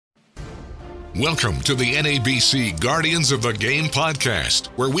Welcome to the NABC Guardians of the Game podcast,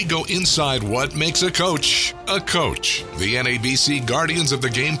 where we go inside what makes a coach a coach. The NABC Guardians of the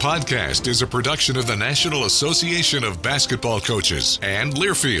Game podcast is a production of the National Association of Basketball Coaches and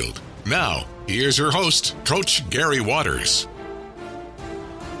Learfield. Now, here's your host, Coach Gary Waters.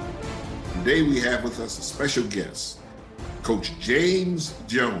 Today we have with us a special guest, Coach James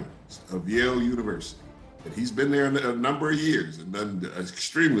Jones of Yale University. And he's been there a number of years and done an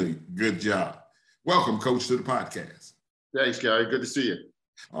extremely good job. Welcome, Coach, to the podcast. Thanks, Gary. Good to see you.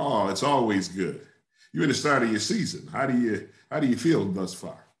 Oh, it's always good. You're in the start of your season. How do you feel thus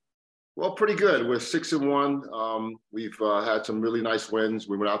far? Well, pretty good. We're 6-1. We've had some really nice wins.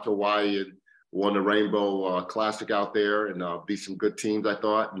 We went out to Hawaii and won the Rainbow Classic out there and beat some good teams, I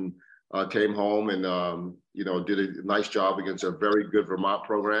thought, and came home and did a nice job against a very good Vermont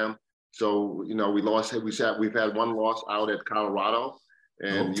program. So we've had one loss out at Colorado.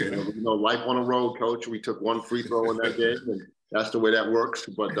 And, okay. Life on the road, Coach. We took one free throw in that game, and that's the way that works.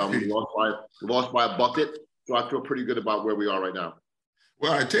 But we lost by a bucket, so I feel pretty good about where we are right now.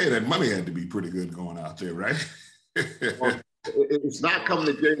 Well, I tell you, that money had to be pretty good going out there, right? Well, it's not coming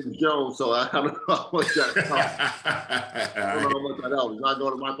to James Jones, so I don't know how much that helps. It's not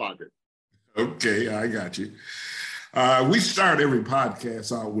going to my pocket. Okay, I got you. We start every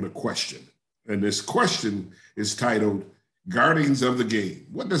podcast out with a question, and this question is titled Guardians of the Game.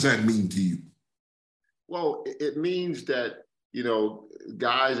 What does that mean to you? Well, it means that,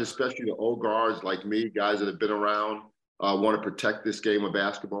 guys, especially the old guards like me, guys that have been around, want to protect this game of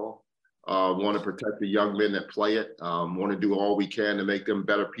basketball, want to protect the young men that play it, want to do all we can to make them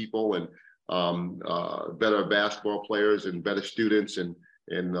better people and better basketball players and better students and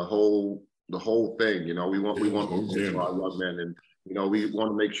the whole thing. We want our young men, and we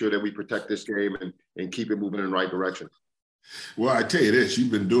want to make sure that we protect this game and keep it moving in the right direction. Well, I tell you this, you've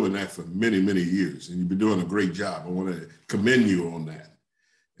been doing that for many, many years, and you've been doing a great job. I want to commend you on that.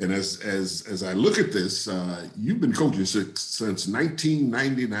 And as I look at this, you've been coaching since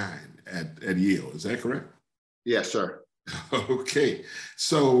 1999 at Yale. Is that correct? Yes, sir. Okay.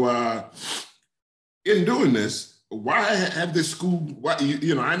 So in doing this, why have this school?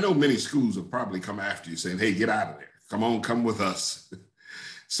 I know many schools have probably come after you saying, "Hey, get out of there. Come with us."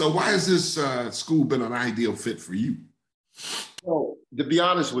 So why has this school been an ideal fit for you? Well, to be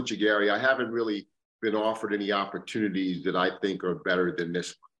honest with you, Gary, I haven't really been offered any opportunities that I think are better than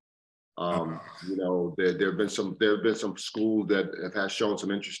this one. There have been some schools that have shown some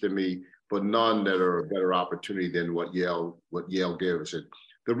interest in me, but none that are a better opportunity than what Yale gives. And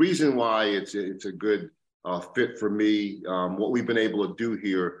the reason why it's a good fit for me, what we've been able to do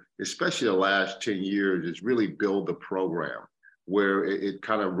here, especially the last 10 years, is really build a program where it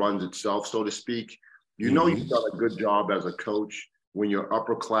kind of runs itself, so to speak. You've done a good job as a coach when your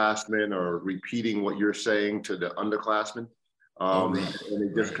upperclassmen are repeating what you're saying to the underclassmen. And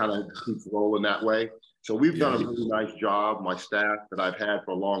it just kind of keeps rolling that way. So we've done a really nice job. My staff that I've had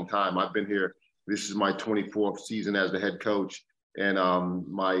for a long time, I've been here. This is my 24th season as the head coach. And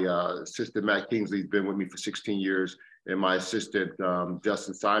my assistant, Matt Kingsley, has been with me for 16 years. And my assistant,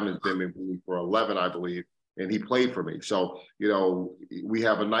 Justin Simon's been with me for 11, I believe. And he played for me. So, we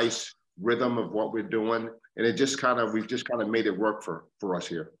have a nice rhythm of what we're doing. And we've just kind of made it work for us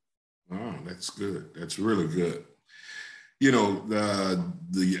here. Oh, that's good. That's really good.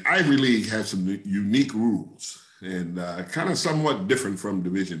 The Ivy League has some unique rules and kind of somewhat different from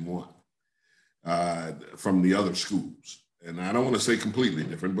Division I, from the other schools. And I don't want to say completely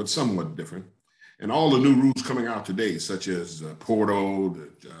different, but somewhat different. And all the new rules coming out today, such as portal,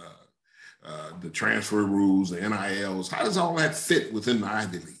 the transfer rules, the NILs, how does all that fit within the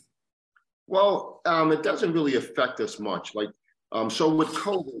Ivy League? Well, it doesn't really affect us much. So with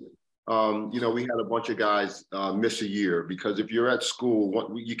COVID, we had a bunch of guys miss a year because if you're at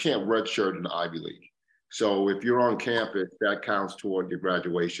school, you can't redshirt in the Ivy League. So if you're on campus, that counts toward your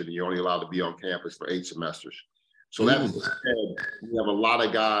graduation. And you're only allowed to be on campus for 8 semesters. So that being said, we have a lot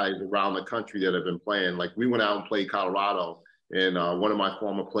of guys around the country that have been playing. Like we went out and played Colorado, and one of my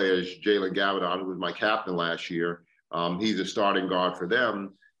former players, Jalen Gavidon, who was my captain last year, he's a starting guard for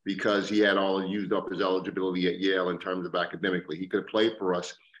them because he had used up his eligibility at Yale in terms of academically. He could have played for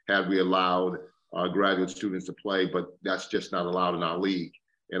us had we allowed graduate students to play, but that's just not allowed in our league.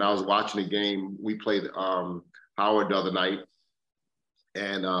 And I was watching a game. We played Howard the other night,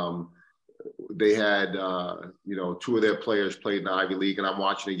 and they had, 2 of their players played in the Ivy League, and I'm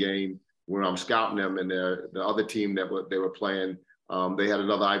watching a game where I'm scouting them, and the other team they were playing, they had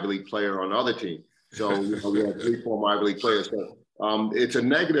another Ivy League player on the other team. So we had 3 former Ivy League players. So it's a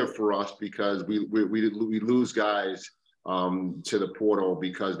negative for us because we lose guys to the portal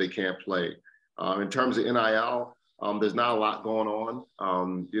because they can't play. In terms of NIL, there's not a lot going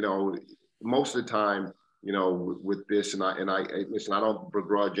on. Most of the time, with this, and I listen, I don't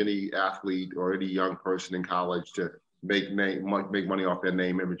begrudge any athlete or any young person in college to make money off their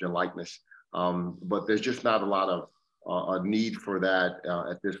name, image, and likeness. But there's just not a lot of a need for that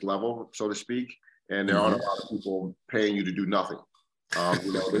at this level, so to speak. And there aren't a lot of people paying you to do nothing.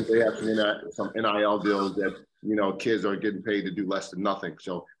 They have some NIL deals that, kids are getting paid to do less than nothing.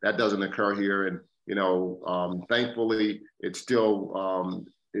 So that doesn't occur here. And, thankfully, it's still,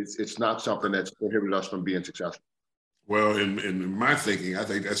 it's not something that's prohibited us from being successful. Well, in my thinking, I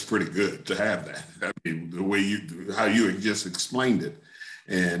think that's pretty good to have that. I mean, the way how you just explained it,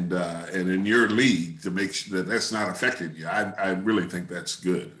 and in your league to make sure that that's not affecting you, I really think that's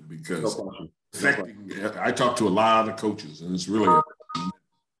good because I talk to a lot of coaches, and it's really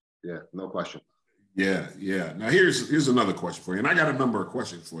no question. Yeah. Now here's another question for you, and I got a number of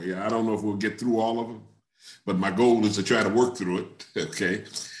questions for you. I don't know if we'll get through all of them, but my goal is to try to work through it. Okay.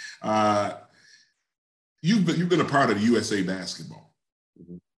 You've been a part of USA Basketball.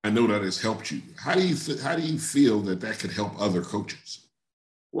 Mm-hmm. I know that has helped you. How do you feel that could help other coaches?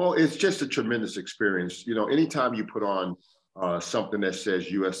 Well, it's just a tremendous experience. Anytime you put on something that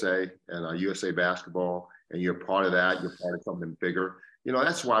says USA and USA Basketball, and you're part of that, you're part of something bigger.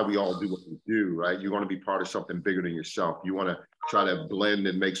 That's why we all do what we do, right? You want to be part of something bigger than yourself. You want to try to blend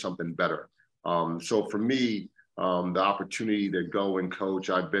and make something better. So for me, the opportunity to go and coach,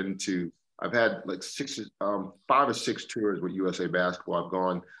 I've had like 5 or 6 tours with USA Basketball. I've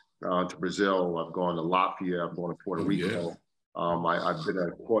gone to Brazil. I've gone to Latvia. I've gone to Puerto Rico. Yeah. I've been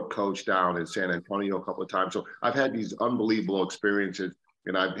a court coach down in San Antonio a couple of times. So I've had these unbelievable experiences,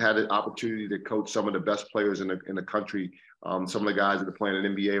 and I've had an opportunity to coach some of the best players in the country. Some of the guys that are playing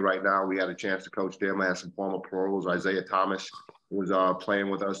in NBA right now, we had a chance to coach them. I had some former pros. Isaiah Thomas was playing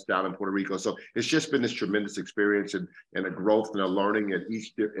with us down in Puerto Rico. So it's just been this tremendous experience and a growth and a learning at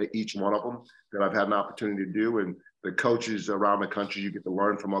each one of them that I've had an opportunity to do. And the coaches around the country, you get to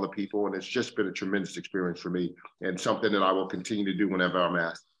learn from other people. And it's just been a tremendous experience for me and something that I will continue to do whenever I'm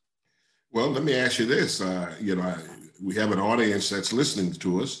asked. Well, let me ask you this. We have an audience that's listening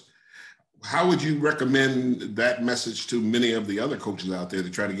to us. How would you recommend that message to many of the other coaches out there to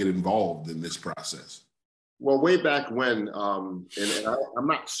try to get involved in this process? Well, way back when, and I'm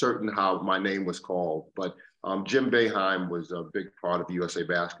not certain how my name was called, but Jim Boeheim was a big part of USA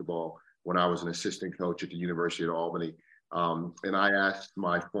Basketball when I was an assistant coach at the University of Albany. And I asked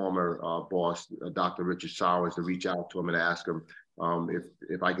my former boss, Dr. Richard Sowers, to reach out to him and ask him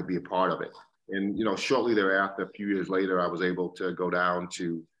if I could be a part of it. And, shortly thereafter, a few years later, I was able to go down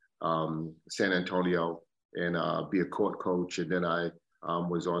to San Antonio and be a court coach. And then I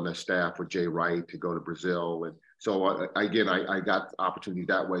was on the staff with Jay Wright to go to Brazil. And so, again, I got the opportunity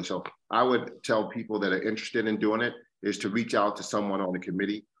that way. So I would tell people that are interested in doing it is to reach out to someone on the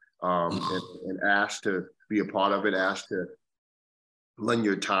committee and ask to be a part of it, ask to lend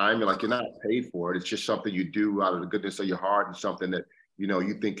your time. And you're not paid for it. It's just something you do out of the goodness of your heart and something that,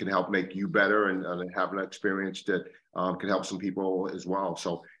 you think can help make you better and have an experience that can help some people as well.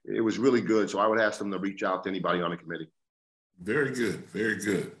 So it was really good. So I would ask them to reach out to anybody on the committee. Very good. Very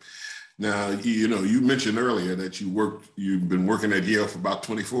good. Now, you mentioned earlier that you've been working at Yale for about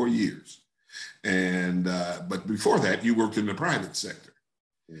 24 years. And, but before that, you worked in the private sector.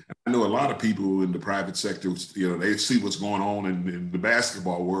 I know a lot of people in the private sector, they see what's going on in the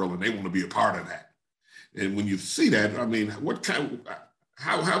basketball world and they want to be a part of that. And when you see that, I mean, what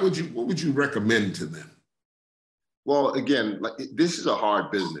would you recommend to them? Well, again, this is a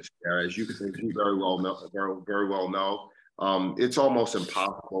hard business, as you very well know. It's almost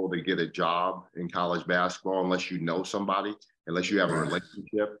impossible to get a job in college basketball unless you know somebody, unless you have a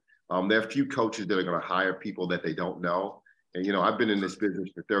relationship. There are a few coaches that are going to hire people that they don't know. And, I've been in this business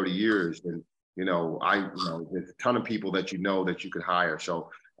for 30 years and, there's a ton of people that that you could hire.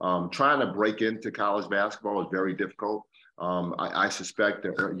 So trying to break into college basketball is very difficult. I suspect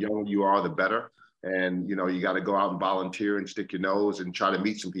that the younger you are, the better. And, you got to go out and volunteer and stick your nose and try to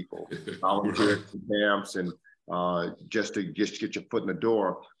meet some people, volunteer at some camps and just to get your foot in the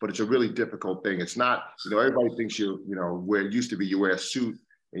door. But it's a really difficult thing. It's not, everybody thinks where it used to be, you wear a suit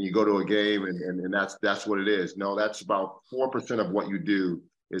and you go to a game and that's what it is. No, that's about 4% of what you do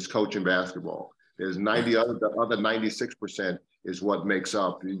is coaching basketball. There's the other 96% is what makes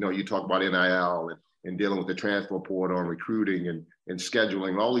up, you talk about NIL and dealing with the transfer portal and recruiting and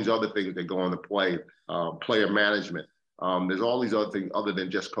scheduling, all these other things that go into play, player management. There's all these other things other than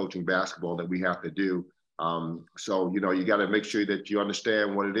just coaching basketball that we have to do. So, you got to make sure that you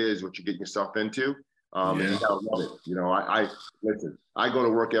understand what it is, what you're getting yourself into. And you got to love it. Listen, I go to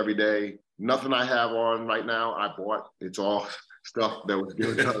work every day, Nothing I have on right now, I bought. It's all stuff that was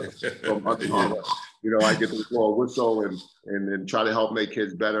given to us from Under Armour. You know, I get to blow a whistle and try to help make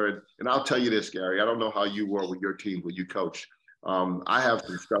kids better. And I'll tell you this, Gary, I don't know how you were with your team, when you coach. I have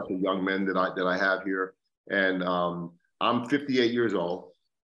some special young men that I have here. And I'm 58 years old.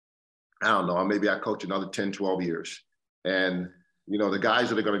 I don't know, maybe I coach another 10, 12 years. And, you know, the guys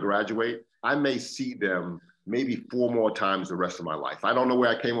that are going to graduate, I may see them maybe 4 more times the rest of my life. I don't know where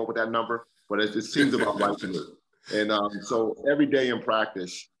I came up with that number, but it seems about right to me. And so every day in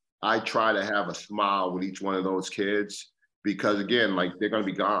practice, I try to have a smile with each one of those kids because, again, like, they're going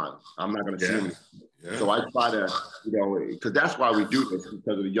to be gone. I'm not going to see them. Yeah. So I try to, you know, because that's why we do this,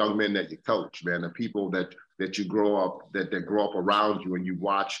 because of the young men that you coach, man, the people that you grow up, that grow up around you and you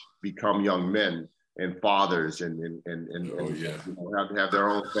watch become young men and fathers and you know, have their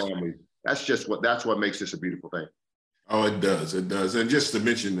own families. That's what makes this a beautiful thing. Oh, it does. It does. And just to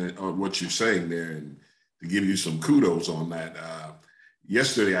mention what you're saying there and to give you some kudos on that,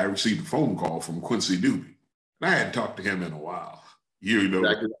 yesterday I received a phone call from Quincy Douby. And I hadn't talked to him in a while. You know,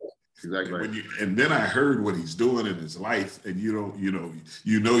 exactly. And then I heard what he's doing in his life, and you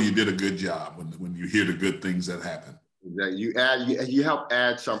did a good job when you hear the good things that happen. You help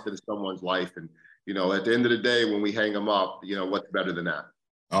add something to someone's life, and you know, at the end of the day, when we hang them up, you know, what's better than that?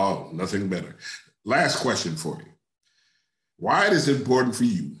 Oh, nothing better. Last question for you. Why is it important for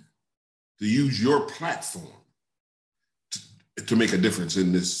you to use your platform to make a difference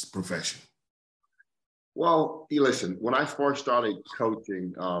in this profession? Well, listen, when I first started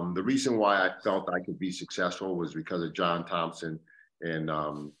coaching, the reason why I felt I could be successful was because of John Thompson and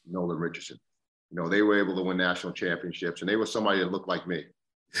Nolan Richardson. You know, they were able to win national championships, and they were somebody that looked like me.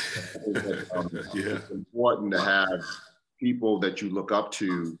 It's important to have people that you look up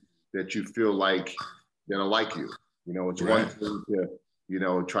to, that you feel like they're like you. You know, it's one thing to, you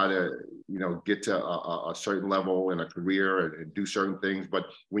know, try to, you know, get to a certain level in a career and do certain things. But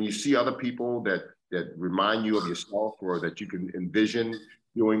when you see other people that remind you of yourself, or that you can envision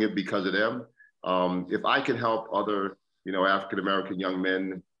doing it because of them, if I can help other, you know, African-American young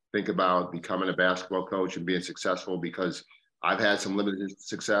men think about becoming a basketball coach and being successful because I've had some limited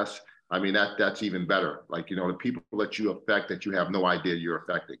success, I mean, that's even better. Like, you know, the people that you affect that you have no idea you're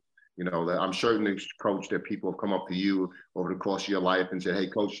affecting. You know, I'm certainly, Coach, that people have come up to you over the course of your life and said, hey,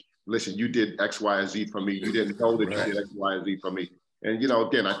 Coach, listen, you did X, Y, and Z for me. You didn't know that you did X, Y, and Z for me. And, you know,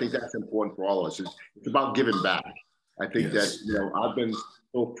 again, I think that's important for all of us. It's about giving back. I think that, you know, I've been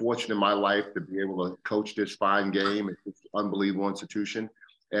so fortunate in my life to be able to coach this fine game at this unbelievable institution,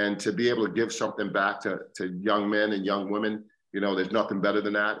 and to be able to give something back to young men and young women. You know, there's nothing better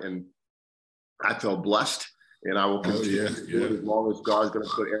than that. And I feel blessed, and I will continue to do it as long as God's going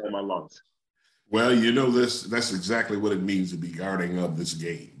to put air in my lungs. Well, you know, that's exactly what it means to be guarding of this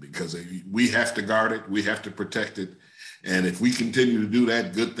game, because we have to guard it. We have to protect it. And if we continue to do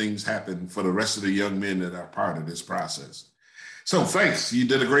that, good things happen for the rest of the young men that are part of this process. So thanks. You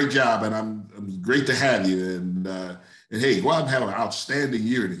did a great job, and I'm great to have you. And hey, go out and have an outstanding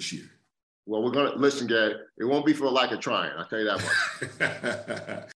year this year. Well, we're going to listen, Gary. It won't be for a lack of trying. I'll tell you that much.